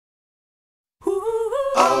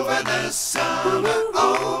Over the summer,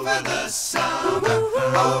 over the summer,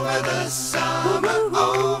 over the summer,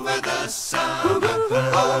 over the summer,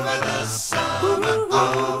 over the summer,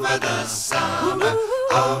 over the summer,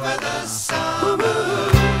 over the summer.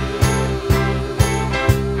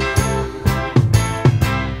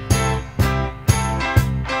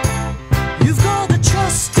 You've got to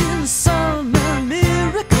trust in summer,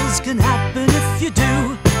 miracles can happen if you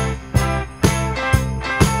do.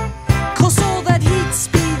 'Cause all that heat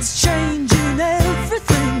speed's changing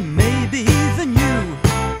everything, maybe even you.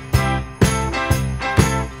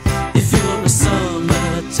 If you're a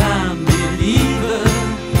summertime believer,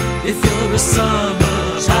 if you're a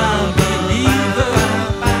summertime believer,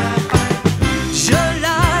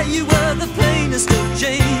 July you were the plainest of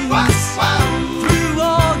Janes. Through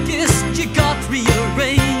August you got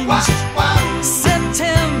rearranged.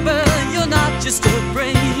 September you're not just a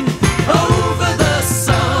brain. Over the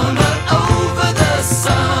summer, over the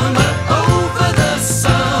summer, over the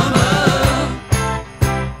summer.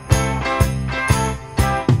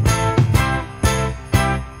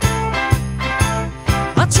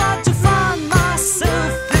 I tried to find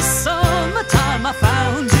myself this summertime, I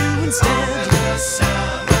found you instead. Over the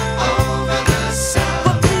summer, over the summer.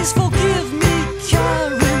 But please forgive me,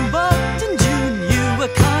 Karen, but in June you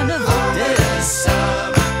were kind of dead. Over the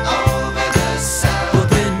summer, over the summer. But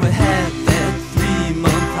then we had that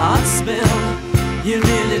 3-month hot spell. You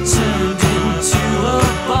really turned into a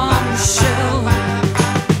bombshell.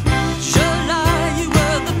 July, you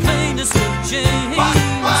were the plainest of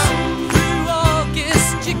Janes. Through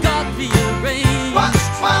August, you got rearranged.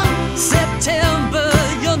 September,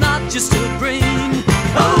 you're not just a brain.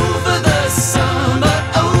 Over the summer,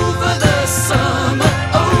 over the summer,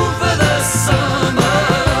 over the summer.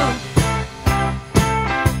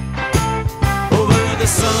 Over the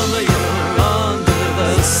summer, you're under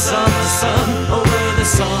the summer sun. Over the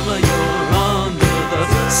summer,